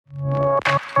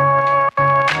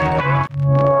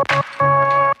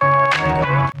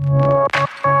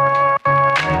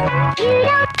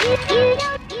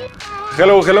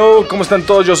Hello, ¿cómo están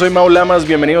todos? Yo soy Mau Lamas,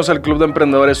 bienvenidos al Club de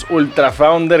Emprendedores Ultra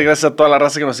Founder, gracias a toda la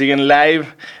raza que nos sigue en live.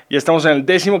 Ya estamos en el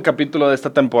 10º capítulo de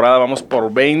esta temporada, vamos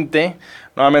por 20.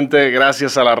 Nuevamente,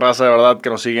 gracias a la raza de verdad que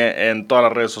nos sigue en todas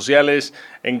las redes sociales.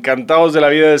 Encantados de la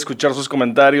vida de escuchar sus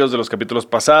comentarios de los capítulos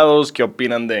pasados, qué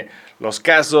opinan de los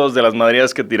casos, de las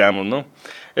madriadas que tiramos, ¿no?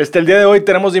 El día de hoy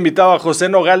tenemos de invitado a José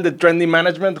Nogal de Trendy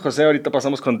Management. José, ahorita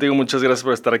pasamos contigo, muchas gracias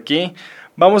por estar aquí.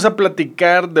 Vamos a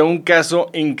platicar de un caso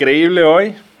increíble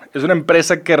hoy. Es una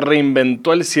empresa que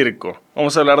reinventó el circo.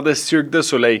 Vamos a hablar de Cirque du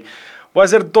Soleil. Voy a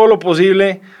hacer todo lo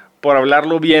posible por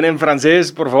hablarlo bien en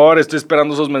francés. Por favor, estoy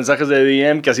esperando esos mensajes de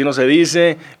DM, que así no se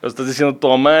dice. Lo estás diciendo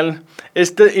todo mal.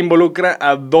 Involucra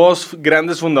a dos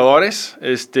grandes fundadores.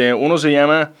 Uno se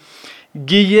llama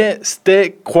Guille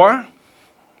Stéquois.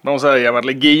 Vamos a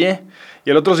llamarle Guille. Y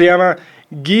el otro se llama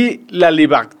Guy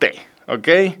Laliberté. ¿Ok?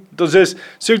 Entonces,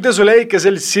 Cirque du Soleil, que es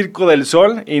el Circo del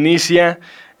Sol, inicia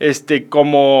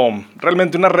como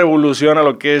realmente una revolución a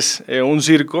lo que es un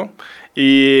circo.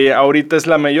 Y ahorita es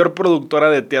la mayor productora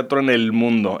de teatro en el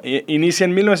mundo. Inicia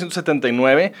en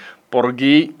 1979 por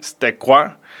Guy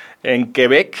Stéquois en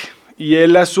Quebec. Y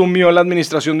él asumió la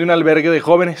administración de un albergue de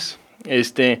jóvenes.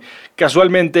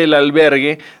 Casualmente el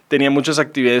albergue tenía muchas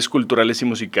actividades culturales y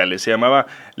musicales. Se llamaba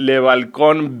Le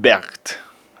Balcon Vert.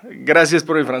 Gracias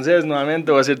por mi francés,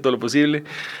 nuevamente voy a hacer todo lo posible.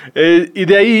 Y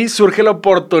de ahí surge la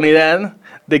oportunidad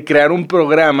de crear un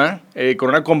programa con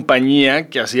una compañía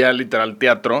que hacía literal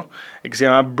teatro, que se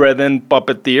llama Bread and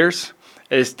Puppeteers,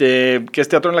 que es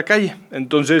teatro en la calle.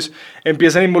 Entonces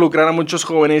empiezan a involucrar a muchos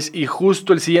jóvenes y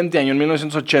justo el siguiente año, en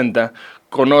 1980,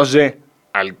 conoce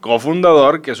al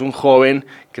cofundador, que es un joven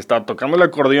que estaba tocando el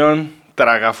acordeón,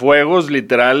 tragafuegos,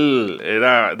 literal,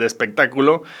 era de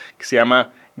espectáculo, que se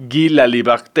llama Guy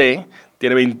Laliberté,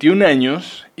 tiene 21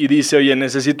 años y dice, oye,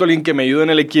 necesito a alguien que me ayude en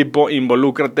el equipo,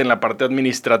 involúcrate en la parte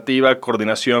administrativa,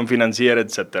 coordinación financiera,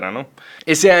 etcétera, ¿no?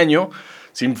 Ese año,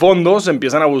 sin fondos,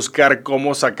 empiezan a buscar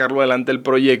cómo sacarlo adelante el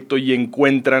proyecto y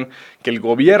encuentran que el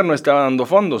gobierno estaba dando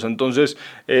fondos. Entonces,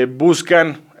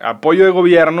 buscan apoyo de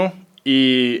gobierno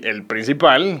y el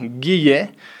principal,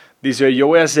 Guille, dice, oye, yo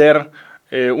voy a hacer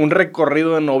un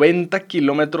recorrido de 90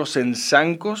 kilómetros en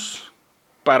zancos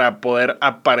para poder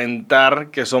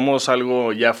aparentar que somos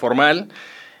algo ya formal,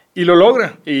 y lo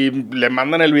logra, y le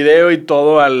mandan el video y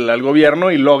todo al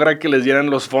gobierno y logra que les dieran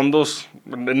los fondos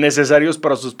necesarios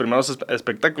para sus primeros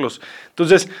espectáculos.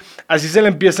 Entonces, así se le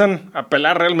empiezan a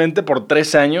pelar realmente por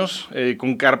 3 años,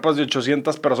 con carpas de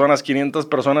 800 personas, 500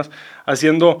 personas,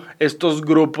 haciendo estos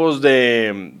grupos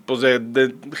de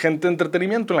gente de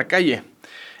entretenimiento en la calle.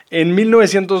 En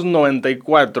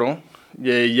 1994...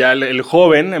 ya el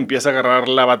joven empieza a agarrar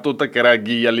la batuta, que era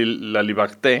Guy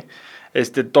Laliberté,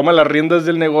 toma las riendas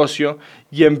del negocio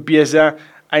y empieza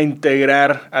a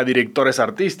integrar a directores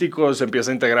artísticos,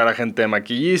 empieza a integrar a gente de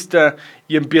maquillista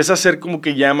y empieza a hacer como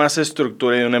que ya más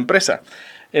estructura de una empresa.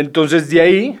 Entonces de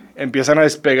ahí empiezan a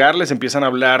despegar, les empiezan a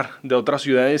hablar de otras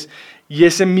ciudades y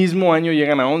ese mismo año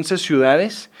llegan a 11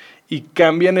 ciudades y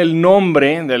cambian el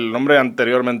nombre, del nombre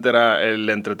anteriormente era el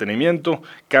entretenimiento,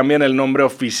 cambian el nombre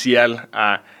oficial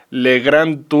a Le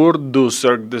Grand Tour du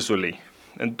Cirque du Soleil.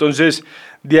 Entonces,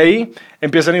 de ahí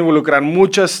empiezan a involucrar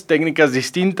muchas técnicas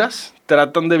distintas,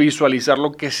 tratan de visualizar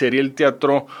lo que sería el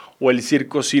teatro o el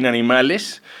circo sin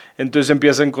animales. Entonces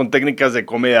empiezan con técnicas de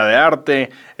comedia de arte,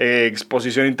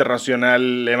 exposición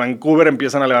internacional en Vancouver,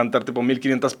 empiezan a levantar tipo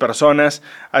 1,500 personas,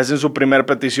 hacen su primera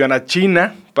petición a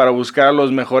China para buscar a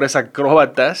los mejores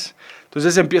acróbatas.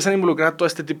 Entonces empiezan a involucrar a todo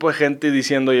este tipo de gente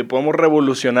diciendo, oye, podemos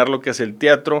revolucionar lo que es el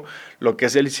teatro, lo que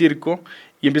es el circo,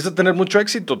 y empieza a tener mucho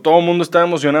éxito. Todo el mundo estaba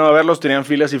emocionado a verlos, tenían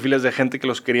filas y filas de gente que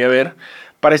los quería ver.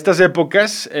 Para estas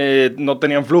épocas no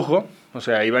tenían flujo, o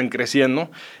sea, iban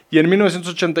creciendo, y en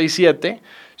 1987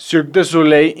 Cirque du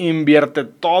Soleil invierte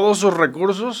todos sus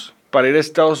recursos para ir a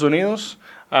Estados Unidos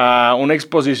a una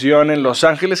exposición en Los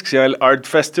Ángeles que se llama el Art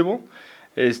Festival,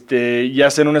 y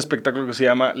hacen un espectáculo que se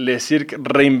llama Le Cirque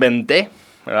Reinventé,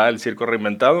 ¿verdad? El circo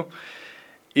reinventado.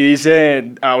 Y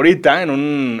dice, ahorita, en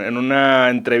una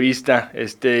entrevista,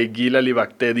 Guy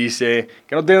Laliberté dice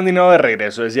que no tienen dinero de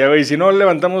regreso. Decía, güey, si no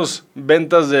levantamos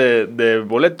ventas de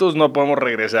boletos, no podemos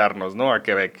regresarnos, ¿no? A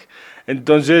Quebec.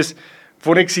 Entonces,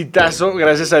 fue un exitazo,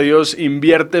 gracias a Dios,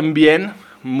 invierten bien,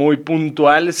 muy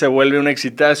puntual, se vuelve un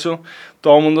exitazo.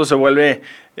 Todo el mundo se vuelve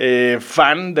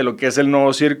fan de lo que es el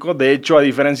nuevo circo. De hecho, a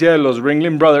diferencia de los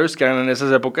Ringling Brothers, que eran en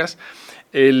esas épocas,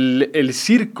 el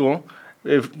circo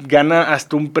gana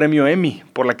hasta un premio Emmy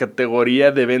por la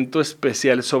categoría de evento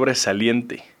especial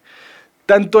sobresaliente.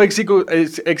 Tanto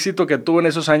éxito que tuvo en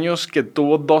esos años que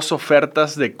tuvo 2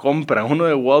 ofertas de compra, uno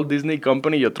de Walt Disney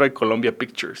Company y otro de Columbia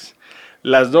Pictures.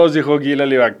 Las dos, dijo Gila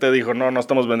Libacté, dijo, no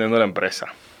estamos vendiendo la empresa.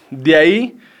 De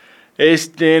ahí,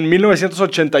 en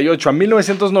 1988 a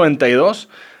 1992,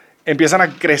 empiezan a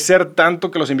crecer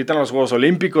tanto que los invitan a los Juegos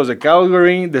Olímpicos de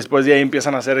Calgary. Después de ahí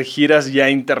empiezan a hacer giras ya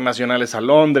internacionales a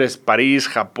Londres, París,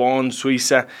 Japón,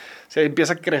 Suiza. O sea,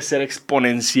 empieza a crecer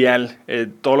exponencial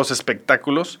todos los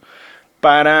espectáculos.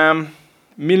 Para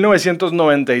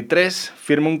 1993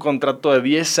 firma un contrato de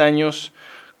 10 años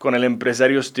con el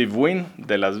empresario Steve Wynn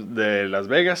de Las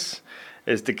Vegas,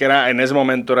 que en ese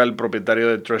momento era el propietario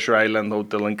de Treasure Island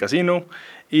Hotel and Casino,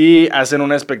 y hacen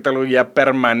un espectáculo ya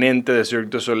permanente de Cirque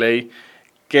du Soleil,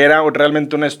 que era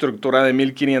realmente una estructura de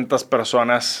 1,500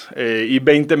 personas y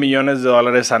 $20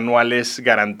 millones anuales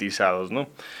garantizados, ¿no?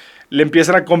 Le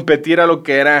empiezan a competir a lo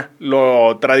que era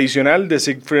lo tradicional de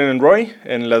Siegfried and Roy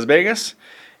en Las Vegas,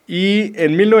 y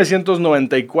en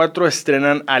 1994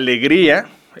 estrenan Alegría,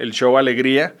 el show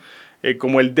Alegría,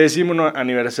 como el 10º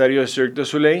aniversario de Cirque du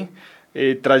Soleil,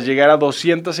 tras llegar a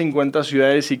 250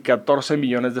 ciudades y 14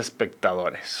 millones de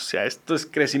espectadores. O sea, esto es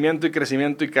crecimiento y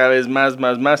crecimiento y cada vez más.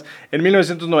 En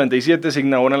 1997 se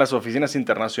inauguran las oficinas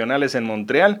internacionales en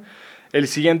Montreal. El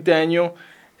siguiente año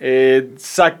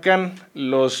sacan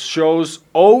los shows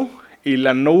O y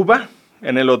La Nova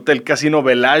en el Hotel Casino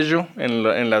Bellagio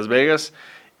en Las Vegas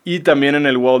y también en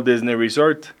el Walt Disney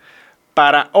Resort.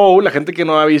 Para O, la gente que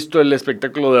no ha visto el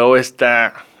espectáculo de O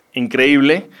está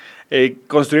increíble.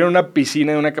 Construyeron una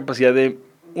piscina de una capacidad de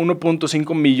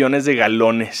 1.5 millones de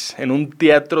galones en un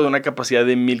teatro de una capacidad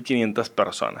de 1,500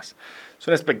 personas. Es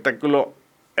un espectáculo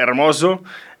hermoso.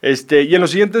 Y en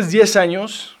los siguientes 10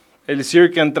 años, el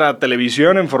Cirque entra a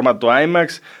televisión en formato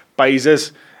IMAX,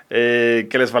 países que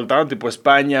les faltaban, tipo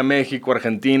España, México,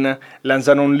 Argentina.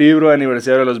 Lanzan un libro de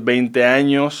aniversario de los 20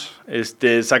 años.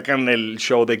 Sacan el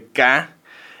show de K.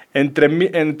 Entre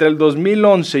el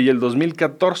 2011 y el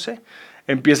 2014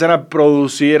 empiezan a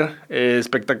producir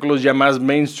espectáculos ya más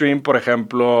mainstream, por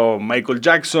ejemplo, Michael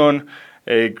Jackson,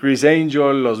 Chris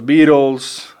Angel, los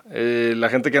Beatles. La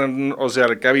gente que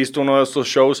ha visto uno de estos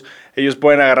shows, ellos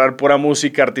pueden agarrar pura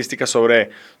música artística sobre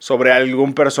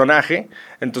algún personaje,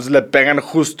 entonces le pegan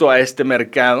justo a este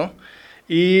mercado.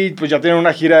 Y pues ya tienen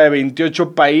una gira de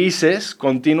 28 países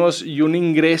continuos y un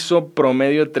ingreso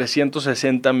promedio de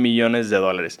 $360 millones.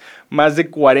 Más de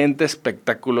 40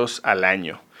 espectáculos al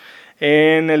año.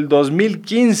 En el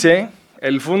 2015,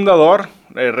 el fundador,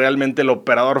 realmente el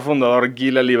operador fundador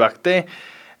Gila Libacté,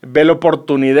 ve la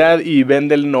oportunidad y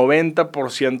vende el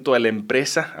 90% de la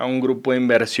empresa a un grupo de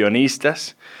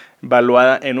inversionistas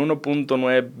valuada en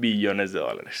 $1.9 billones.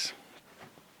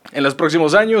 En los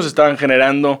próximos años estaban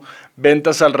generando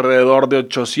ventas alrededor de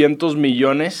 800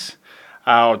 millones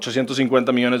a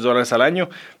 850 millones de dólares al año,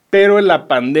 pero en la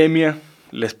pandemia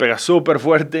les pega súper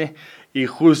fuerte y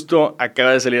justo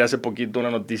acaba de salir hace poquito una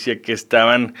noticia que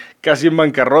estaban casi en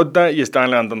bancarrota y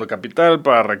estaban levantando capital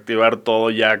para reactivar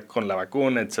todo ya con la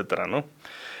vacuna, etcétera, ¿no?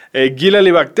 Gila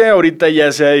Libacté ahorita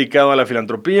ya se ha dedicado a la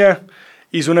filantropía,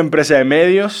 hizo una empresa de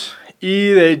medios y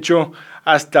de hecho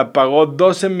hasta pagó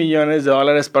 $12 millones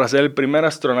para ser el primer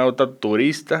astronauta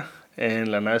turista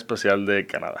en la nave espacial de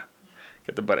Canadá.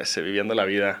 ¿Qué te parece? Viviendo la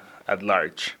vida at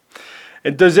large.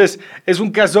 Entonces, es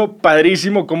un caso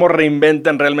padrísimo cómo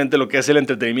reinventan realmente lo que es el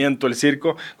entretenimiento, el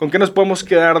circo. ¿Con qué nos podemos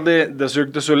quedar de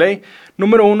Cirque du Soleil?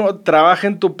 Número 1, trabaja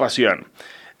en tu pasión.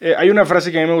 Hay una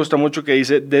frase que a mí me gusta mucho que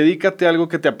dice, dedícate a algo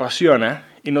que te apasiona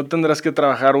y no tendrás que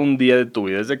trabajar un día de tu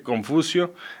vida. Es de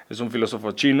Confucio, es un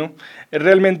filósofo chino.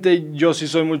 Realmente yo sí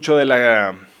soy mucho de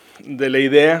la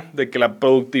idea de que la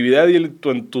productividad y tu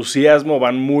entusiasmo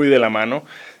van muy de la mano.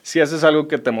 Si haces algo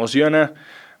que te emociona,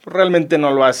 realmente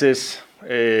no lo haces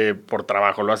por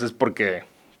trabajo, lo haces porque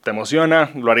te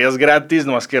emociona, lo harías gratis,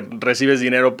 no más que recibes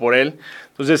dinero por él.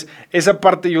 Entonces, esa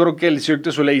parte yo creo que el Cirque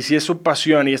du Soleil, si es su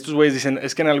pasión, y estos güeyes dicen,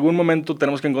 es que en algún momento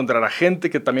tenemos que encontrar a gente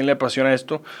que también le apasiona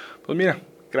esto, pues mira,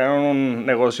 crearon un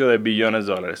negocio de billones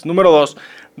de dólares. Número 2,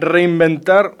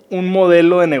 reinventar un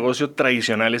modelo de negocio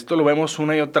tradicional. Esto lo vemos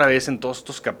una y otra vez en todos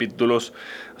estos capítulos.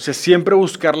 O sea, siempre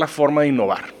buscar la forma de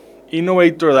innovar.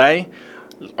 Innovate or die.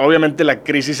 Obviamente la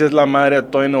crisis es la madre de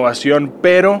toda innovación,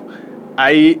 pero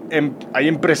hay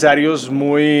empresarios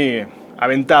muy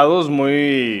aventados,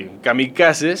 muy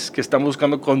kamikazes, que están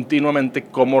buscando continuamente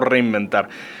cómo reinventar.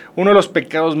 Uno de los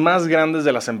pecados más grandes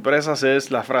de las empresas es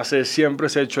la frase siempre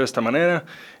se ha hecho de esta manera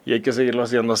y hay que seguirlo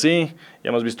haciendo así. Ya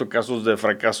hemos visto casos de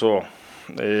fracaso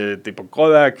tipo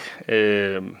Kodak,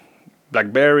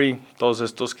 BlackBerry, todos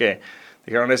estos que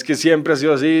dijeron, es que siempre ha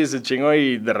sido así, se chingó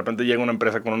y de repente llega una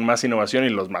empresa con más innovación y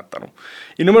los mata, ¿no?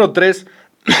 Y número 3,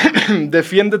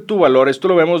 defiende tu valor. Esto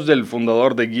lo vemos del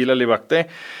fundador de Gila Libacté.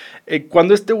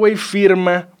 Cuando este güey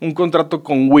firma un contrato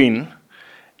con Wynn,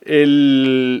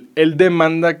 él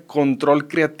demanda control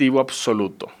creativo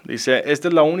absoluto. Dice, esta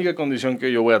es la única condición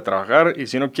que yo voy a trabajar y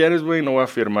si no quieres, güey, no voy a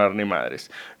firmar ni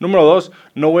madres. Número 2,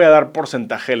 no voy a dar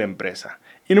porcentaje de la empresa.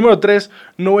 Y número 3,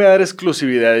 no voy a dar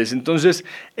exclusividades. Entonces,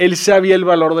 él sabía el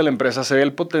valor de la empresa, sabía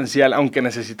el potencial, aunque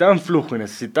necesitaban flujo y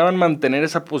necesitaban mantener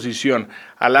esa posición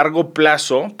a largo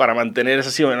plazo para mantener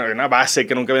esa una base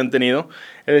que nunca habían tenido.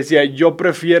 Él decía, yo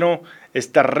prefiero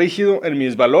estar rígido en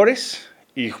mis valores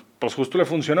y pues justo le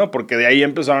funcionó porque de ahí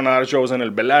empezaron a dar shows en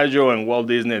el Bellagio, en Walt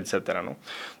Disney, etcétera, ¿no?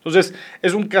 Entonces,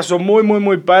 es un caso muy, muy,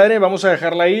 muy padre. Vamos a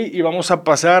dejarla ahí y vamos a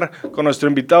pasar con nuestro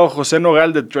invitado José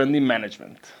Nogal de Trendy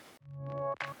Management.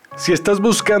 Si estás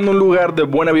buscando un lugar de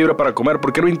buena vibra para comer,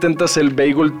 ¿por qué no intentas el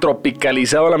bagel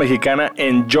tropicalizado a la mexicana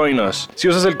en Join Us? Si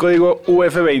usas el código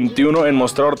UF21 en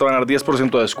Mostrador te van a dar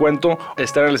 10% de descuento.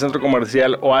 Están en el centro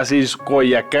comercial Oasis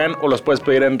Coyoacán o los puedes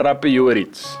pedir en Rappi y Uber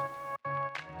Eats.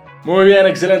 Muy bien,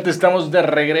 excelente. Estamos de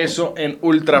regreso en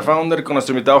Ultra Founder con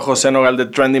nuestro invitado José Nogal de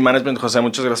Trendy Management. José,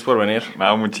 muchas gracias por venir.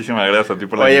 Muchísimas gracias a ti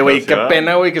por la invitación. Oye, invitación. güey, qué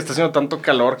pena, güey, que está haciendo tanto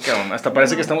calor, cabrón. Hasta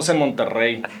parece que estamos en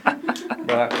Monterrey.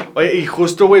 Oye, y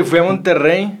justo, güey, fui a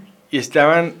Monterrey y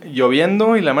estaban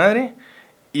lloviendo y la madre.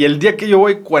 Y el día que yo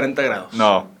voy, 40 grados.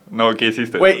 No, ¿qué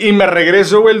hiciste? Güey, y me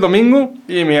regreso, güey, el domingo.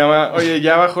 Y mi mamá, oye,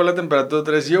 ya bajó la temperatura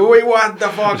 3. Y yo, güey, what the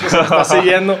fuck, o sea, me está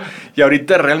siguiendo. Y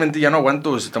ahorita realmente ya no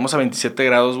aguanto, güey. Estamos a 27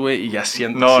 grados, güey, y ya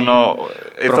siento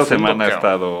esta semana ha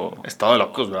estado de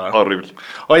locos, ¿verdad? Horrible.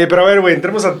 Oye, pero a ver, güey,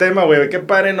 entremos al tema, güey. Qué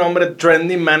padre nombre,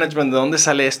 Trendy Management. ¿De dónde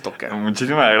sale esto, cabrón?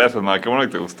 Muchísimas gracias, qué bueno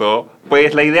que te gustó.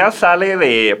 Pues la idea sale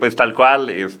de, pues tal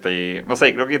cual, no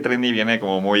sé, creo que Trendy viene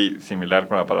como muy similar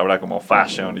con la palabra como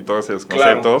fashion y todos esos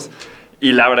conceptos. Claro.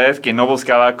 Y la verdad es que no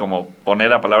buscaba como poner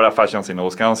la palabra fashion, sino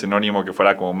buscaba un sinónimo que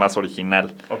fuera como más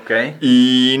original. Ok.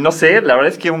 Y no sé, la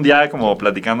verdad es que un día como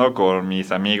platicando con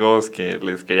mis amigos que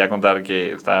les quería contar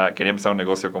que quería empezar un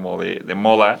negocio como de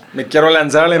moda. Me quiero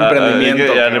lanzar al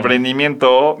emprendimiento. Al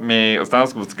emprendimiento,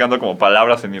 estábamos buscando como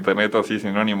palabras en internet así,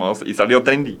 sinónimos, y salió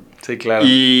Trendy. Sí, claro.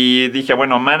 Y dije,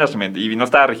 bueno, management, y no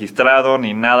estaba registrado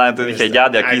ni nada, entonces dije, ya,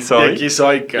 de aquí soy. De aquí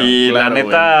soy, cabrón. Y claro, la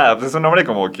neta, pues es un nombre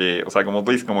como que, o sea, como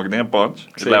tú dices, como que tiene punch.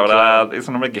 Sí, la verdad, claro. Es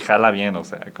un nombre que jala bien, o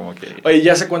sea, como que... Oye,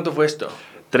 ¿ya hace cuánto fue esto?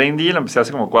 Trendy lo empecé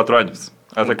hace como 4 años.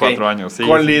 Hace 4 años, sí.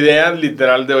 Con la idea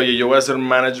literal de, oye, yo voy a hacer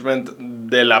management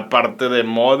de la parte de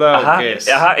moda, ¿o qué es?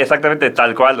 Ajá, exactamente,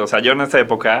 tal cual. O sea, yo en esa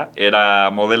época era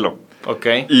modelo. Ok.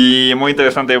 Y muy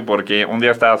interesante porque un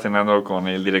día estaba cenando con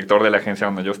el director de la agencia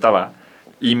donde yo estaba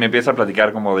y me empieza a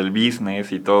platicar como del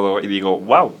business y todo y digo,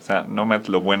 wow, o sea, no me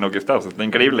lo bueno que está, o sea, está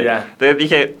increíble. Yeah. Entonces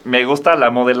dije, me gusta la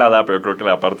modelada, pero creo que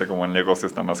la parte como el negocio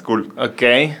está más cool. Ok.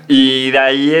 Y de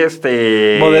ahí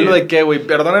 ¿Modelo de qué, güey?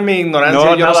 Perdona mi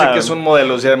ignorancia, yo no sé qué es un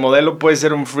modelo. O sea, el modelo puede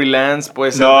ser un freelance,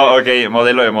 puede ser... No, ok,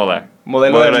 modelo de moda.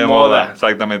 Modelo de moda.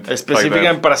 Exactamente.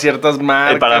 Específicamente para ciertas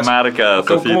marcas. Para marcas.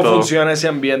 ¿Cómo funciona ese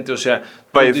ambiente? O sea,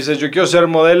 pues, dices, yo quiero ser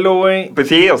modelo, güey. Pues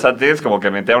sí, o sea, tienes como que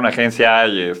meter a una agencia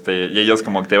y ellos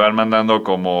como que te van mandando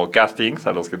como castings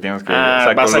a los que tienes que... o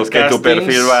sea, con los que tu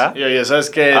perfil va. Y oye,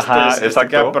 ¿sabes qué? Este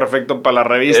queda perfecto para la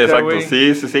revista, güey.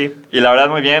 Exacto, sí. Y la verdad,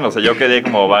 muy bien. O sea, yo quedé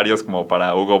como varios como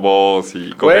para Hugo Boss y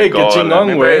Coca-Cola. Güey, qué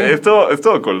chingón, güey. Esto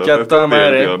cool. Qué a toda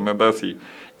madre. Neta, sí.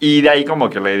 Y de ahí como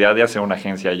que la idea de hacer una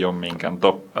agencia yo me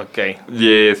encantó. Ok.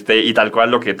 Y tal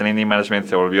cual lo que Trendy Management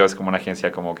se volvió es como una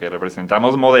agencia como que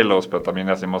representamos modelos, pero también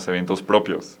hacemos eventos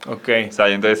propios. Ok. O sea,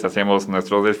 entonces hacemos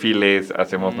nuestros desfiles,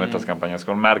 hacemos nuestras campañas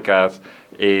con marcas,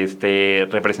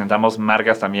 representamos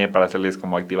marcas también para hacerles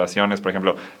como activaciones. Por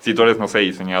ejemplo, si tú eres, no sé,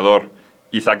 diseñador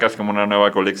y sacas como una nueva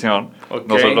colección,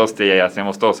 nosotros te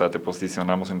hacemos todo, o sea, te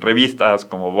posicionamos en revistas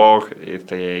como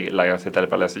Vogue, la Gaceta del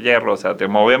Palacio de Hierro, o sea, te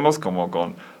movemos como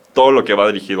con todo lo que va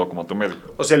dirigido como tu medio.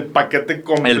 O sea, el paquete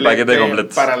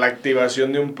completo. Para la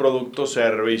activación de un producto o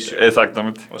servicio.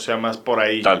 Exactamente. O sea, más por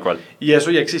ahí. Tal cual. ¿Y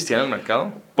eso ya existía en el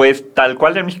mercado? Pues tal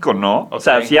cual en México no. O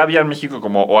sea, sí había en México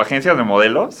como o agencias de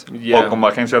modelos o como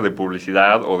agencias de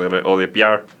publicidad o de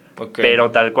PR. Okay. Pero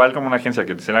tal cual como una agencia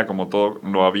que hiciera como todo,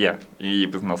 no había. Y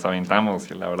pues nos aventamos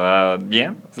y la verdad,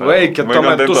 bien. Güey, o sea, que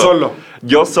toma tú solo.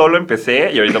 Yo solo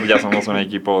empecé y ahorita ya somos un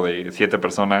equipo de 7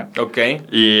 personas. Ok.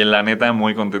 Y la neta,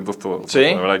 muy contentos todos.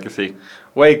 ¿Sí? La verdad que sí.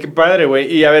 Güey, qué padre,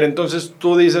 güey. Y a ver, entonces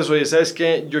tú dices, oye, ¿sabes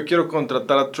qué? Yo quiero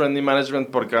contratar a Trendy Management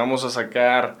porque vamos a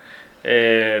sacar...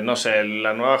 no sé,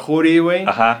 la nueva Jury, güey.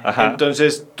 Ajá.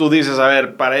 Entonces tú dices, a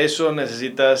ver, para eso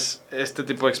necesitas este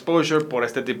tipo de exposure por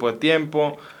este tipo de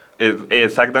tiempo.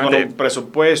 Exactamente. Con un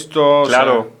presupuesto.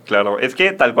 Claro. Es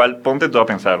que tal cual, ponte tú a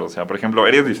pensar, o sea, por ejemplo,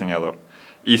 eres diseñador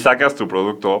y sacas tu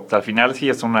producto, o sea, al final sí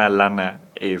es una lana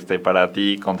para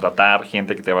ti contratar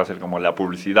gente que te va a hacer como la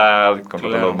publicidad,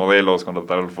 contratar los modelos,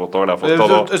 contratar los fotógrafos,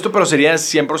 todo. Esto pero sería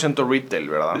 100% retail,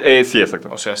 ¿verdad? Sí, exacto.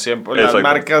 O sea, siempre las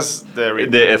marcas de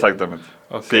retail. Exactamente.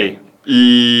 Okay. Sí.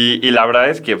 Y la verdad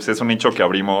es que pues, es un nicho que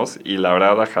abrimos y la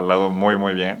verdad ha jalado muy,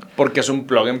 muy bien. Porque es un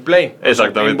plug and play. Exactamente. O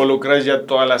sea, te involucras ya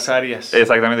todas las áreas.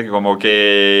 Exactamente, como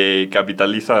que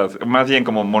capitalizas, más bien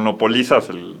como monopolizas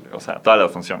todas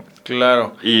las funciones.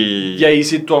 Claro. Y ahí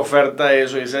sí tu oferta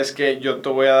eso, y sabes que yo te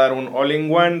voy a dar un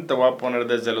all-in-one, te voy a poner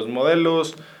desde los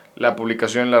modelos, la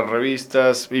publicación en las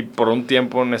revistas y por un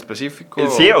tiempo en específico.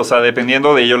 Sí, o sea,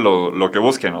 dependiendo de ello lo que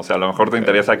busquen. O sea, a lo mejor te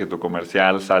interesa que tu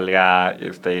comercial salga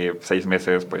 6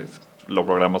 meses, pues lo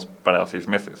programamos para 6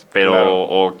 meses. Pero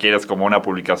o quieres como una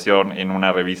publicación en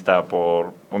una revista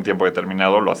por un tiempo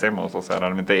determinado, lo hacemos. O sea,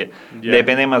 realmente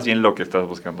depende más bien lo que estás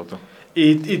buscando tú.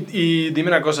 Y dime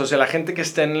una cosa, o sea, la gente que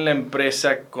está en la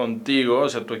empresa contigo, o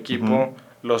sea, tu equipo...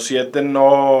 Los 7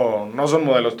 no son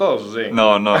modelos todos, ¿sí?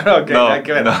 No. Okay, no, nada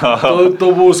que ver. no.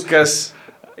 Tú buscas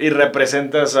y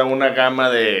representas a una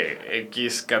gama de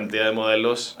X cantidad de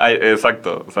modelos.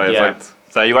 Exacto, exacto.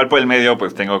 O sea, igual por el medio,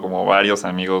 pues tengo como varios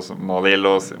amigos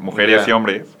modelos, mujeres y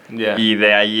hombres. Y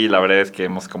de ahí la verdad es que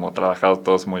hemos como trabajado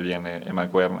todos muy bien en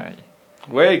Mancuerna.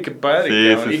 Güey, qué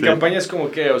padre. Sí, ¿Y campañas como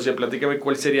qué? O sea, platícame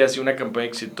cuál sería así una campaña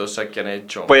exitosa que han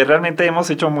hecho. Pues realmente hemos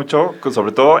hecho mucho,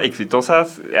 sobre todo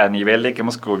exitosas a nivel de que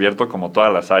hemos cubierto como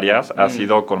todas las áreas. Ha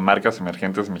sido con marcas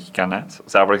emergentes mexicanas. O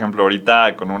sea, por ejemplo,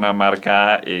 ahorita con una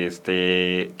marca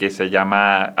que se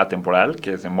llama Atemporal,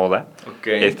 que es de moda.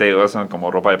 Okay. Son como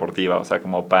ropa deportiva, o sea,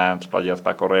 como pants, playas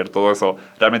para correr, todo eso.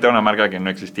 Realmente era una marca que no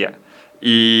existía.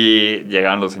 Y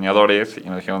llegaron los diseñadores y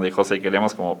nos dijeron de José,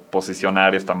 queremos como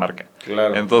posicionar esta marca.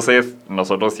 Claro. Entonces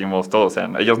nosotros hicimos todo, o sea,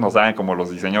 ellos nos daban como los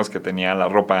diseños que tenía la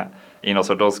ropa y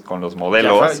nosotros con los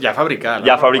modelos. Ya fabricada. ¿no?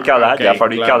 Ya fabricada,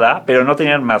 claro. pero no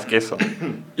tenían más que eso.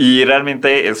 Y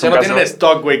realmente es un caso... tienen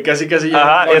stock, güey, casi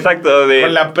Ajá, exacto.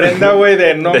 Con la prenda, güey,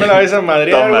 de no me la vais a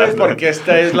madrear, güey, porque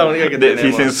esta es la única que tenemos.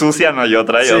 Si se ensucia no hay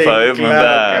otra, ya sabes.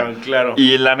 Claro.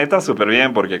 Y la neta súper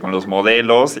bien, porque con los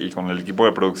modelos y con el equipo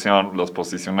de producción los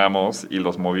posicionamos y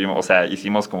los movimos, o sea,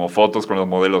 hicimos como fotos con los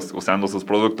modelos usando sus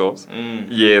productos.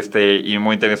 Y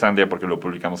muy interesante porque lo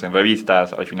publicamos en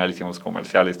revistas, al final hicimos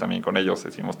comerciales también con ellos,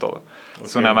 hicimos todo. Okay.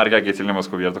 Es una marca que sí le hemos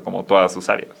cubierto como todas sus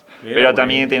áreas. Pero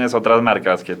también tienes otras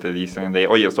marcas que te dicen de,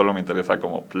 oye, solo me interesa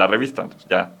como la revista, entonces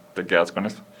ya te quedas con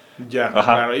eso. Ya,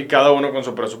 claro, y cada uno con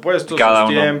su presupuesto, sus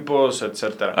tiempos,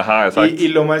 etcétera. Ajá, exacto. Y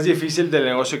lo más difícil del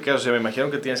negocio que, o sea, me imagino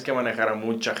que tienes que manejar a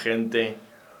mucha gente,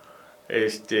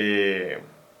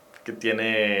 que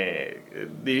tiene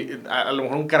a lo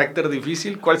mejor un carácter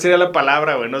difícil. ¿Cuál sería la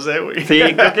palabra, güey? No sé, güey. Sí,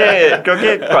 creo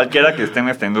que cualquiera que esté en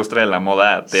esta industria de la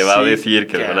moda te va a decir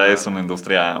que de verdad es una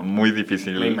industria muy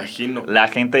difícil. Me imagino. La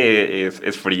gente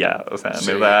es fría, o sea,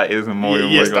 de verdad es muy,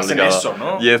 muy estás complicado. En eso,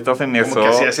 ¿no? Y estás en eso. Como que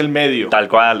así es el medio. Tal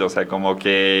cual, o sea, como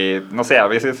que, no sé, a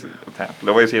veces, o sea,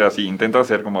 lo voy a decir así, intento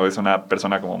ser como es una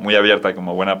persona como muy abierta,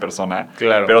 como buena persona.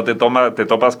 Claro. Pero te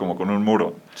topas como con un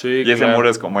muro. Sí, y ese muro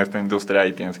es como esta industria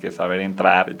y tienes que saber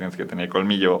entrar y tienes que tener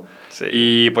colmillo. Sí.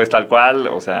 Y pues tal cual,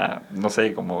 o sea, no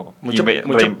sé, como... Mucha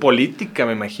política,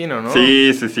 me imagino, ¿no?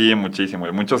 Sí, muchísimo.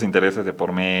 Y muchos intereses de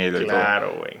por medio y todo.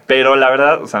 Claro, güey. Pero la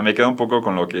verdad, o sea, me quedo un poco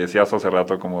con lo que decías hace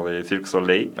rato como de Cirque du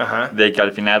Soleil. Ajá. De que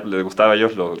al final les gustaba a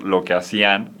ellos lo que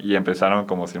hacían y empezaron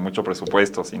como sin mucho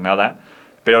presupuesto, sin nada.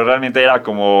 Pero realmente era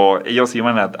como, ellos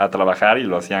iban a trabajar y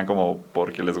lo hacían como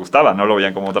porque les gustaba, no lo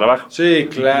veían como trabajo. Sí,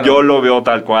 claro. Yo lo veo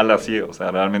tal cual así, o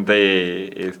sea,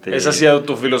 realmente... Esa ha sido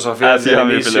tu filosofía desde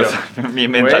el inicio. Mi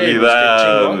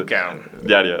mentalidad. Güey, pues qué chingón,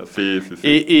 diaria, sí.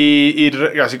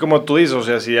 Y así como tú dices, o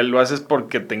sea, si lo haces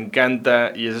porque te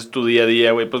encanta y ese es tu día a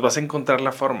día, güey, pues vas a encontrar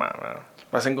la forma, ¿verdad?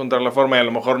 Vas a encontrar la forma y a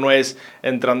lo mejor no es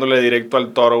entrándole directo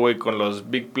al toro, güey, con los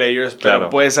big players, pero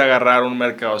puedes agarrar un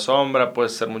mercado sombra,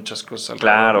 puedes hacer muchas cosas.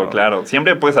 Claro.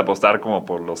 Siempre puedes apostar como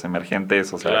por los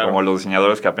emergentes, o sea, como los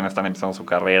diseñadores que apenas están empezando su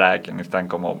carrera, que necesitan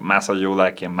como más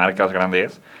ayuda que marcas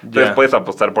grandes. Entonces puedes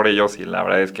apostar por ellos y la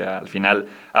verdad es que al final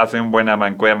hacen buena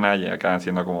mancuerna y acaban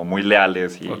siendo como muy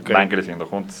leales y van creciendo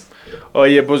juntos.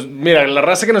 Oye, pues mira, la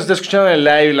raza que nos está escuchando en el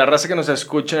live, la raza que nos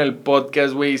escucha en el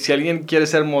podcast, güey, si alguien quiere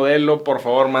ser modelo, por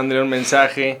favor, mándale un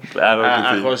mensaje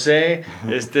a José.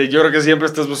 Yo creo que siempre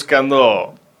estás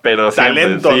buscando Pero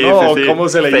talento, siempre, ¿no? ¿Cómo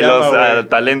se le llama, güey?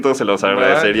 Talento se los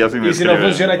agradecería si me Y si no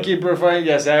escriben. funciona Keeperfy,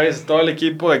 ya sabes, todo el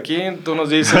equipo de aquí, tú nos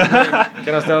dices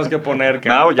que nos tenemos que poner.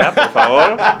 No, ya, por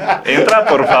favor. Entra,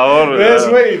 por favor. ¿Ves,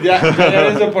 güey? Ya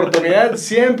eres de oportunidad.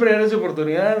 Siempre eres de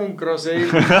oportunidad. Un cross-sale.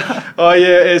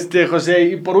 Oye, José,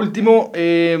 y por último,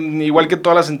 igual que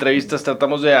todas las entrevistas,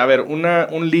 tratamos de,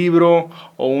 un libro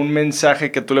o un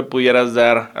mensaje que tú le pudieras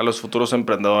dar a los futuros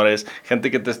emprendedores, gente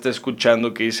que te esté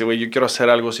escuchando que dice, güey, yo quiero hacer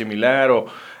algo similar o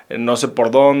no sé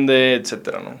por dónde,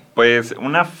 etcétera, ¿no? Pues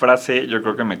una frase yo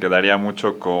creo que me quedaría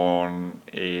mucho con,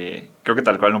 creo que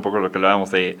tal cual un poco lo que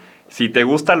hablábamos de, si te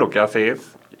gusta lo que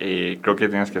haces, creo que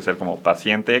tienes que ser como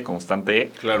paciente,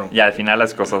 constante, claro. Y al final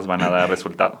las cosas van a dar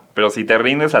resultado. Pero si te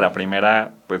rindes a la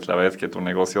primera, pues la verdad es que tu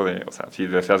negocio, o sea, si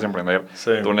deseas emprender,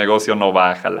 sí. Tu negocio no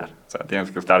va a jalar. O sea,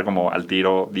 tienes que estar como al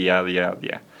tiro día a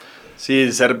día.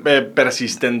 Sí, ser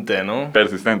persistente, ¿no?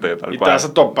 Persistente, tal cual. Y te vas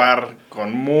a topar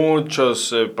con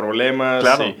muchos problemas.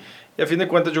 Claro. Y a fin de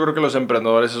cuentas yo creo que los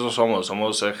emprendedores eso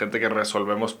somos gente que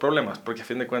resolvemos problemas, porque a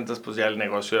fin de cuentas pues ya el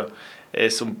negocio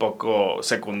es un poco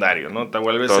secundario, ¿no? Te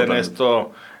vuelves Totalmente. en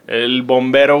esto, el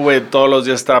bombero, güey, todos los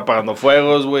días está apagando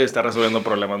fuegos, güey, está resolviendo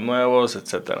problemas nuevos,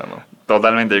 etcétera, ¿no?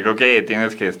 Totalmente, yo creo que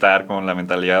tienes que estar con la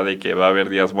mentalidad de que va a haber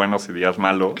días buenos y días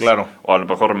malos. Claro. O a lo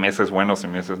mejor meses buenos y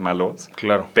meses malos.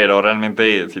 Claro. Pero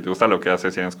realmente, si te gusta lo que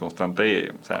haces y eres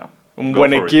constante, o sea... Un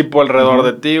buen equipo alrededor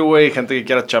de ti, güey, gente que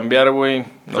quiera chambear, güey.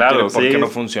 No claro, tiene por qué no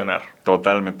funcionar.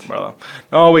 Totalmente. ¿Verdad?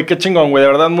 No, güey, qué chingón, güey. De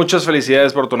verdad, muchas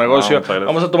felicidades por tu negocio. No,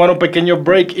 vamos a tomar un pequeño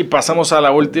break y pasamos a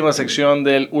la última sección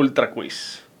del Ultra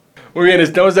Quiz. Muy bien,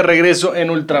 estamos de regreso en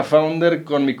Ultra Founder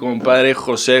con mi compadre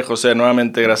José. José,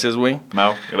 nuevamente, gracias, güey.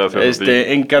 No, gracias a ti.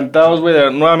 Encantados,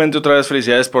 güey. Nuevamente, otra vez,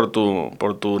 felicidades por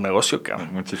tu negocio, cabrón.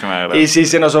 Muchísimas gracias. Y si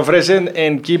se nos ofrecen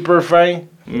en Keeperfy,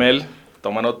 Mel,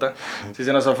 toma nota. Si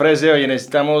se nos ofrece, oye,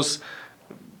 necesitamos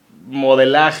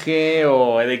modelaje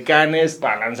o edecanes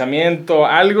para lanzamiento,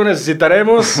 algo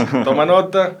necesitaremos, toma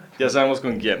nota, ya sabemos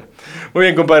con quién. Muy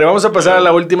bien, compadre, vamos a pasar a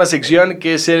la última sección,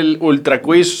 que es el Ultra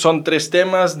Quiz. Son 3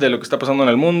 temas de lo que está pasando en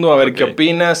el mundo, a ver qué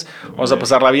opinas. Vamos a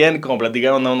pasarla bien, como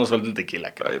platicamos, no nos falta el tequila.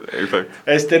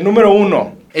 Exacto. Número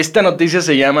 1, esta noticia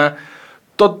se llama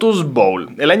Totus Bowl.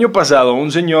 El año pasado,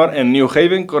 un señor en New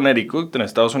Haven, Connecticut, en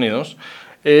Estados Unidos,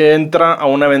 entra a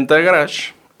una venta de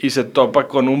garage y se topa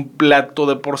con un plato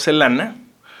de porcelana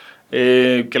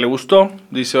que le gustó.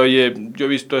 Dice, oye, yo he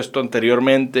visto esto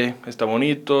anteriormente, está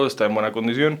bonito, está en buena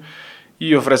condición.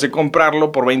 Y ofrece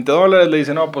comprarlo por $20. Le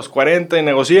dice, no, pues 40 y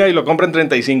negocia y lo compra en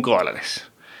 $35.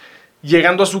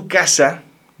 Llegando a su casa,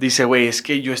 dice, güey, es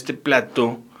que yo este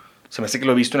plato, se me hace que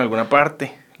lo he visto en alguna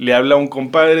parte. Le habla a un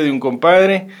compadre de un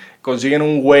compadre, consiguen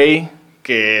un güey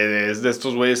que es de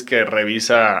estos güeyes que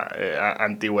revisa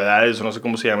antigüedades, o no sé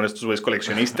cómo se llaman estos güeyes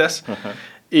coleccionistas.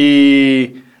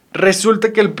 Y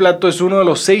resulta que el plato es uno de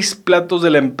los 6 platos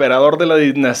del emperador de la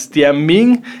dinastía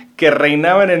Ming que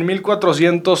reinaban en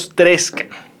 1403.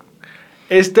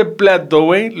 Este plato,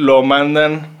 güey, lo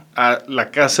mandan a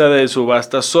la casa de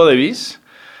subasta Sotheby's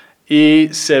y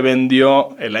se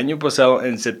vendió el año pasado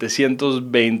en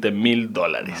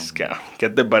 $720,000. ¿Qué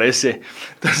te parece?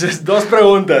 Entonces, 2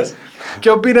 preguntas.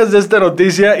 ¿Qué opinas de esta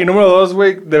noticia? Y número 2,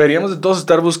 güey, ¿deberíamos de todos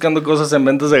estar buscando cosas en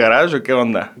ventas de garage o qué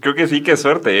onda? Creo que sí, qué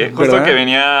suerte, ¿eh? Justo que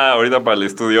venía ahorita para el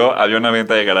estudio, había una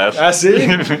venta de garage. ¿Ah, sí?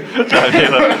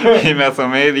 Y me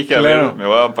asomé y dije, claro. A ver, me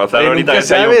voy a pasar ahorita nunca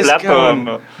si hay un plato.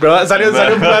 ¿No? ¿Verdad? Salió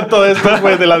un plato de estos,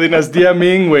 güey, de la dinastía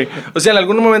Ming, güey. O sea, ¿en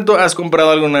algún momento has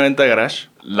comprado alguna venta de garage?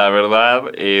 La verdad,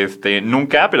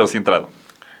 nunca, pero sí he entrado.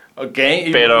 Ok,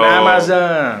 y pero... nada más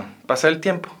a pasar el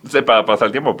tiempo. Sí, para pasar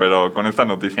el tiempo, pero con esta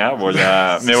noticia me voy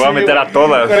a meter güey. a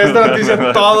todas. Con esta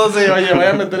noticia todos, oye, voy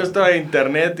a meter esto a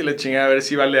internet y le chingada a ver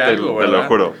si vale algo, ¿verdad? Te lo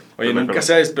juro. Oye, nunca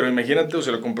sabes, pero imagínate, o se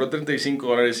lo compró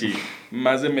 $35 y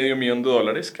más de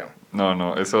 $500,000, cabrón.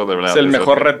 No, eso de verdad. Es el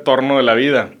mejor retorno de la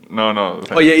vida. No. O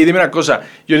sea, oye, y dime una cosa,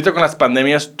 ¿y ahorita con las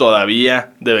pandemias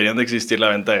todavía deberían de existir la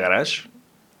venta de garage?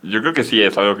 Yo creo que sí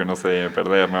es algo que no se debe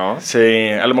perder, ¿no? Sí,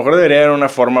 a lo mejor debería haber una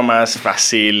forma más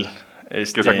fácil.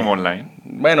 Que sea como online.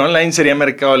 Bueno, online sería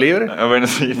Mercado Libre. Bueno,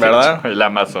 sí. ¿Verdad? El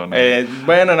Amazon.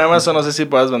 Bueno, en Amazon no sé si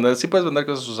puedes vender. Sí puedes vender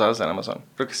cosas usadas en Amazon.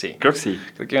 Creo que sí. Creo que sí.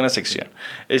 Creo que hay una sección.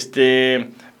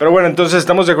 Pero bueno, entonces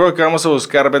estamos de acuerdo que vamos a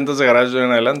buscar ventas de garage de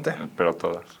en adelante. Pero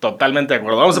todas. Totalmente de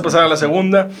acuerdo. Vamos a pasar a la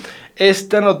segunda.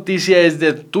 Esta noticia es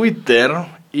de Twitter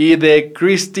y de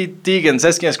Chrissy Teigen.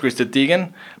 ¿Sabes quién es Chrissy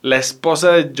Teigen? La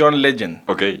esposa de John Legend.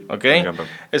 Ok. Me encanta.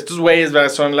 Estos güeyes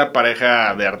son la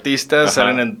pareja de artistas. Ajá.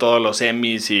 Salen en todos los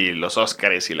Emmys y los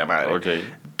Oscars y la madre. Ok.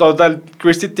 Total,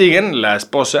 Chrissy Teigen, la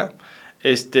esposa,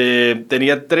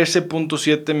 tenía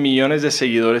 13.7 millones de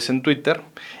seguidores en Twitter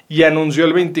y anunció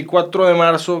el 24 de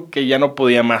marzo que ya no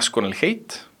podía más con el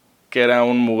hate, que era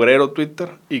un mugrero Twitter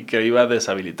y que iba a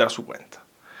deshabilitar su cuenta.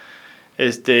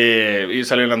 Y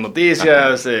salió en las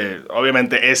noticias,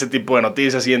 obviamente ese tipo de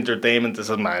noticias y entertainment,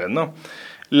 esas madres, ¿no?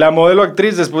 La modelo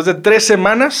actriz, después de 3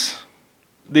 semanas,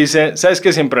 dice, ¿sabes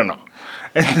qué? Siempre no.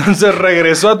 Entonces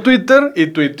regresó a Twitter y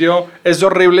tuiteó, es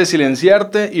horrible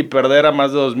silenciarte y perder a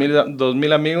más de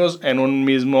 2,000 amigos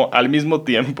al mismo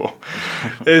tiempo.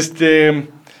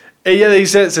 Ella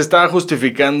dice, se estaba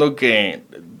justificando que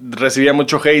recibía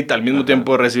mucho hate al mismo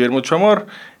tiempo de recibir mucho amor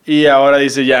y ahora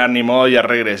dice, ya ni modo, ya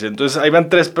regrese. Entonces ahí van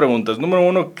 3 preguntas. Número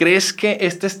 1, ¿crees que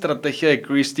esta estrategia de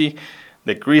Chrissy,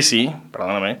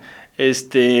 perdóname,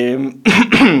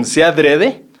 sea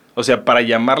adrede? O sea, para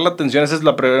llamar la atención, esa es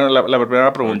la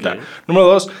primera pregunta. Okay. Número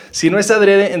 2, si no es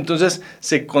adrede, entonces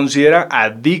 ¿se considera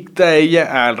adicta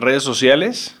ella a redes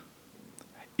sociales?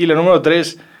 Y la número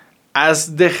 3,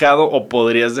 ¿has dejado o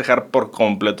podrías dejar por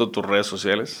completo tus redes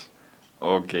sociales?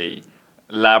 Ok.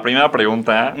 La primera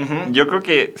pregunta, yo creo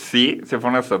que sí, se fue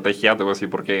una estrategia, te voy a decir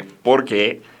por qué.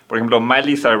 Porque, por ejemplo,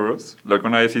 Miley Cyrus, lo que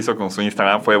una vez hizo con su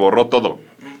Instagram fue borró todo.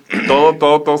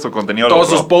 Todo su contenido. Todos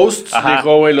sus posts, ajá,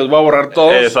 dijo, güey, los voy a borrar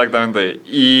todos. Exactamente.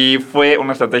 Y fue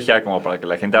una estrategia como para que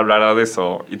la gente hablara de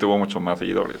eso y tuvo mucho más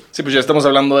seguidores. Sí, pues ya estamos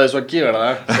hablando de eso aquí,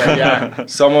 ¿verdad? O sea, ya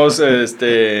somos,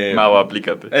 Mau,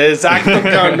 aplícate. Exacto,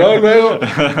 cabrón, ¿no? Luego,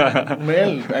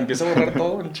 Mel, empieza a borrar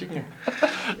todo en chingue.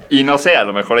 Y no sé, a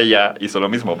lo mejor ella hizo lo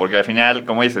mismo, porque al final,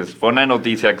 como dices, fue una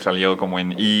noticia que salió como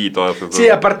en y todas esas. Sí,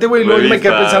 aparte, güey, luego yo me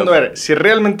quedé pensando, a ver, si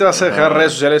realmente vas a dejar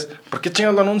redes sociales, ¿por qué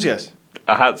chingados lo anuncias?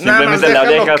 Ajá, simplemente la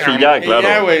dejas y ya, claro.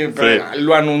 Ya, güey, sí.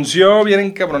 Lo anunció bien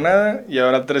encabronada y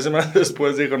ahora 3 semanas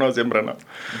después dijo, no, siempre no.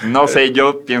 No sé,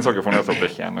 yo pienso que fue una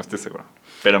estrategia, no estoy seguro.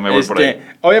 Pero me voy por ahí.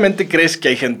 Obviamente crees que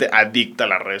hay gente adicta a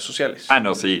las redes sociales. Ah,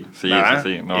 no, sí.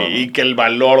 No, y que el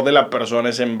valor de la persona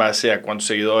es en base a cuántos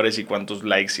seguidores y cuántos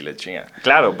likes y le chinga.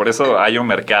 Claro, por eso hay un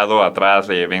mercado atrás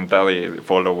de venta de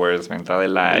followers, venta de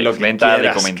likes, venta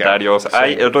de comentarios.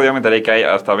 Sí. El otro día me enteré que hay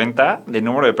hasta venta de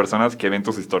número de personas que ven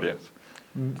tus historias.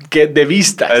 Que de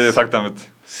vistas. Exactamente.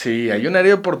 Sí, hay un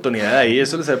área de oportunidad ahí.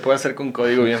 Eso se puede hacer con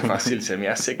código bien fácil. Se me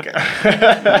hace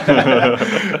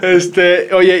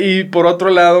oye, y por otro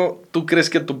lado, ¿tú crees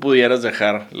que tú pudieras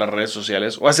dejar las redes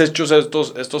sociales? ¿O has hecho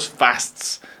estos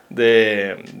fasts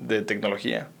de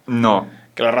tecnología? No.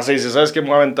 Que la raza dice, ¿sabes qué? Me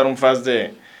voy a aventar un fast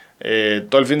de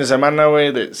todo el fin de semana,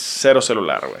 güey, de 0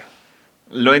 celular, güey.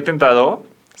 Lo he intentado.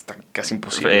 Está casi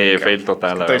imposible. Fail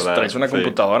total, la verdad. Traes una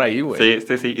computadora ahí, güey.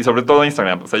 Sí. Y sobre todo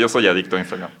Instagram. O sea, yo soy adicto a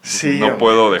Instagram. Sí. No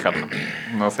puedo dejarlo.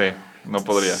 No sé. No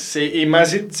podría. Sí, y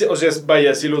más, o sea,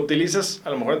 vaya, si lo utilizas, a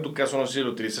lo mejor en tu caso no sé si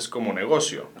lo utilizas como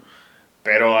negocio.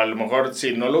 Pero a lo mejor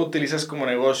si no lo utilizas como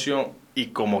negocio y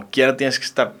como quiera tienes que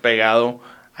estar pegado,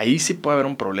 ahí sí puede haber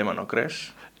un problema, ¿no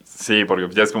crees? Sí, porque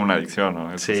ya es como una adicción,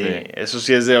 ¿no? Eso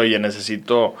sí es de, oye,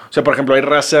 necesito... O sea, por ejemplo, hay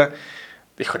raza...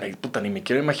 Dijo, puta, ni me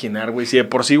quiero imaginar, güey. Si de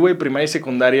por sí, güey, primaria y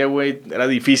secundaria, güey, era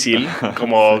difícil.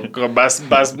 Como vas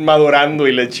madurando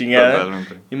y la chingada.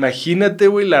 Totalmente. Imagínate,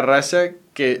 güey, la raza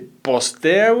que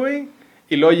postea, güey.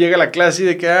 Y luego llega a la clase y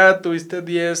de que, tuviste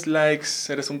 10 likes,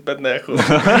 eres un pendejo.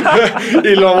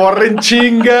 Y lo borra en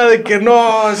chinga de que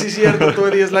no, sí es cierto,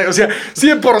 tuve 10 likes. O sea, sí,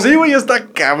 de por sí, güey, ya está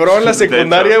cabrón la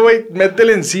secundaria, güey.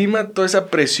 Métele encima toda esa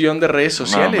presión de redes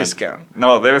sociales, cabrón.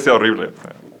 No, debe ser horrible.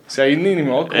 O sea, ahí ni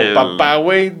modo, como papá,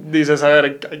 güey, dices, a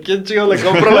ver, ¿a quién chicos le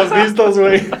compro las vistas,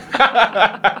 güey?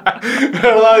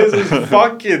 ¿Verdad? Dices,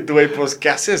 fuck it, güey, pues, ¿qué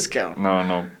haces, cabrón?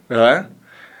 No. ¿Verdad?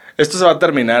 Esto se va a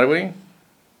terminar, güey.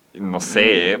 No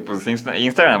sé, pues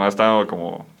Instagram ha estado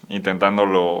como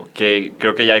intentándolo, que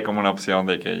creo que ya hay como una opción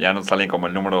de que ya no salen como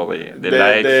el número de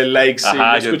likes. De likes,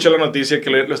 ajá, sí. Escuché la noticia que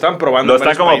lo estaban probando. Lo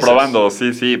están como probando,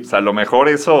 sí. Pues a lo mejor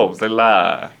eso pues, es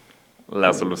la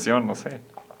solución, no sé.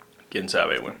 Quién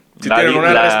sabe, güey. Sí tienen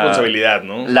una responsabilidad,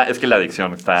 ¿no? Es que la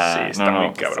adicción está... Sí, está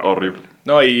muy cabrón. Horrible.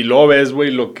 No, y luego ves,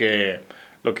 güey, lo que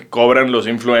cobran los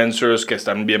influencers que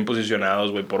están bien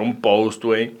posicionados, güey, por un post,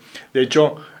 güey. De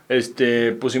hecho,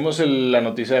 pusimos la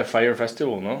noticia de Fire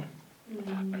Festival, ¿no?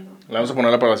 La vamos a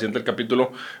ponerla para la siguiente del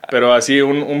capítulo. Pero así,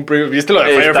 ¿viste lo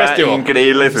de Fire Festival?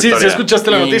 Increíble esa historia. Sí,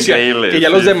 escuchaste la noticia. Increíble. Que ya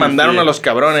los demandaron a los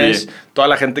cabrones. Sí. Toda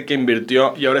la gente que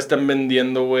invirtió. Y ahora están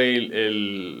vendiendo,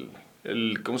 güey,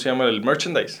 ¿cómo se llama? El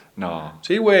merchandise. No.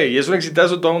 Sí, güey. Y es un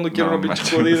exitazo. Todo el mundo quiere una pinche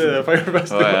hoodie de Fire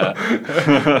Festival.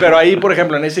 Pero ahí, por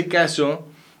ejemplo, en ese caso,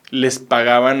 les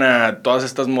pagaban a todas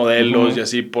estas modelos y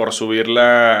así por subir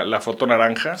la foto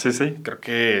naranja. Sí. Creo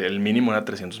que el mínimo era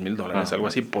 $300,000, algo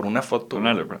así, por una foto.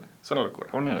 Una locura. Es una locura.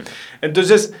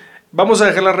 Entonces, ¿vamos a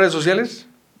dejar las redes sociales?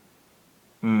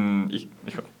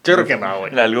 Hijo, Yo creo que no,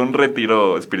 güey. En algún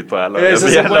retiro espiritual. Eso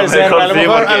sí puede ser. A lo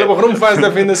mejor un fast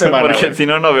de fin de semana. Porque güey. si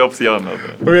no, no veo opción. ¿No?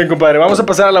 Muy bien, compadre. Vamos a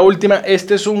pasar a la última.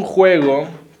 Este es un juego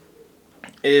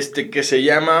que se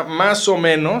llama Más o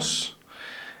Menos.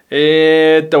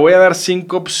 Te voy a dar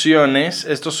 5 opciones.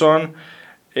 Estos son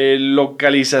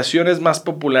localizaciones más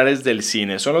populares del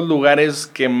cine. Son los lugares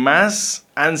que más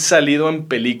han salido en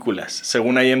películas,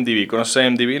 según IMDb. ¿Conoces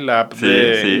IMDb? La app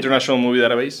de International Movie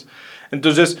Database.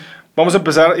 Entonces, vamos a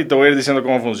empezar y te voy a ir diciendo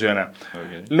cómo funciona.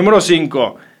 Okay. Número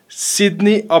 5.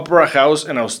 Sydney Opera House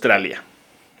en Australia.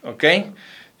 ¿Ok?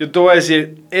 Yo te voy a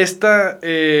decir, esta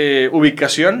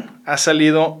ubicación ha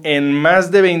salido en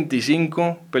más de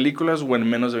 25 películas o en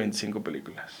menos de 25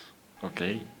 películas. Ok.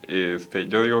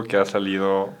 Yo digo que ha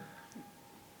salido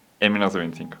en menos de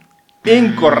 25.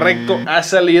 Incorrecto, ha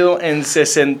salido en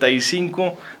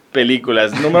 65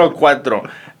 películas. Número 4.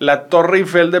 La Torre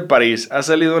Eiffel de París ha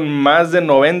salido en más de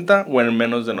 90 o en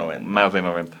menos de 90. Más de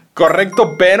 90.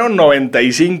 Correcto, pero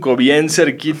 95. Bien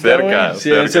cerquita. Cerca,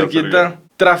 sí, bien cerquita. Cerca.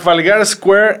 Trafalgar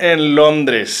Square en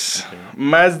Londres. Okay.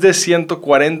 Más de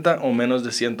 140 o menos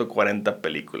de 140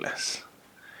 películas.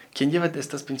 ¿Quién lleva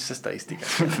estas pinches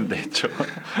estadísticas? De hecho,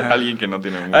 alguien que no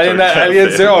tiene mucho. Alguien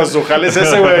o su jale es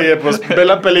ese, güey. Pues ve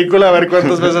la película a ver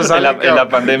cuántas veces sale. En la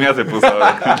pandemia se puso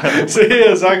a ver. Sí,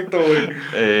 exacto,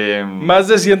 güey. Más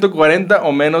de 140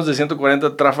 o menos de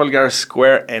 140 Trafalgar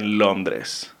Square en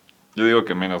Londres. Yo digo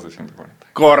que menos de 140.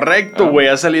 Correcto, güey.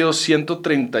 Ha salido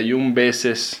 131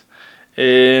 veces.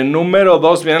 Número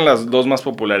 2, vienen las dos más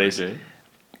populares.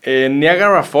 Okay.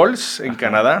 Niagara Falls, en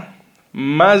Canadá.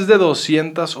 Más de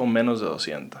 200 o menos de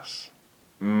 200.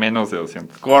 Menos de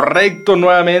 200. Correcto,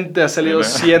 nuevamente ha salido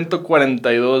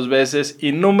 142 veces.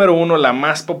 Y número 1, la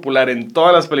más popular en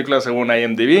todas las películas según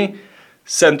IMDb,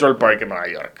 Central Park en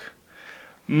Nueva York.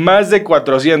 Más de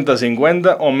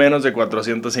 450 o menos de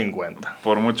 450.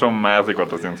 Por mucho más de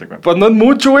 450. Pues no es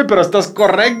mucho, güey, pero estás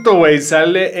correcto, güey.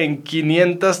 Sale en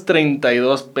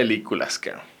 532 películas,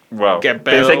 cabrón. Wow. Qué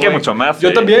pedo, pensé que wey. mucho más.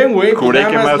 Yo también, güey. Juré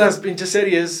que más. Las pinches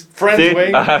series. Friends,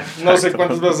 güey. Sí. No sé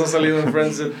cuántas veces ha salido en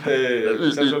Friends.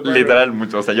 Literal,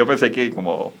 mucho. O sea, yo pensé que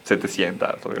como 700.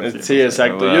 Sí,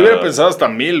 exacto. Yo hubiera pensado hasta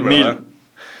 1000, ¿verdad?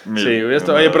 1000. Sí, hubiera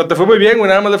estado. Oye, pero te fue muy bien, güey.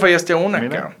 Nada más le fallaste a una,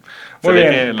 cabrón. Muy bien.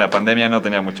 Que en la pandemia no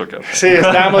tenía mucho que hacer. Sí,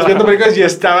 estábamos viendo películas y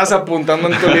estabas apuntando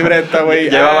en tu libreta, güey.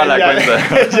 Llevaba la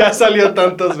cuenta. Ya salió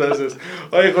tantas veces.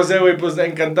 Oye, José, güey, pues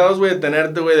encantados, güey, de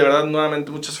tenerte, güey. De verdad, nuevamente,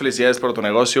 muchas felicidades por tu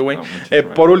negocio, güey.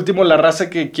 Por último, la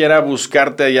raza que quiera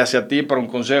buscarte ya hacia ti para un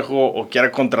consejo o quiera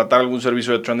contratar algún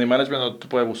servicio de Trending Management, ¿dónde te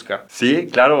puede buscar? Sí,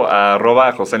 claro,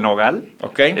 @José Nogal.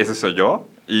 Ok. Ese soy yo.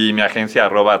 Y mi agencia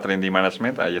 @Trendy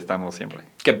Management, ahí estamos siempre.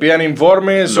 Que pidan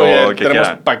informes, tenemos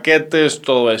quieran. Paquetes,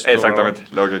 todo esto. Exactamente,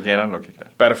 ¿no? Lo que quieran.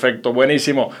 Perfecto,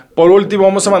 buenísimo. Por último,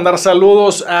 vamos a mandar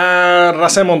saludos a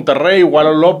Raza de Monterrey,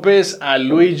 Walo López, a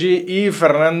Luigi y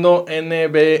Fernando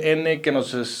NBN, que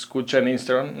nos escucha en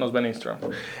Instagram, nos ven en Instagram.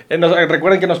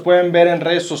 Recuerden que nos pueden ver en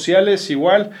redes sociales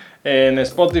igual, en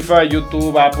Spotify,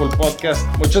 YouTube, Apple Podcast.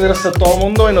 Muchas gracias a todo el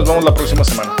mundo y nos vemos la próxima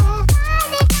semana.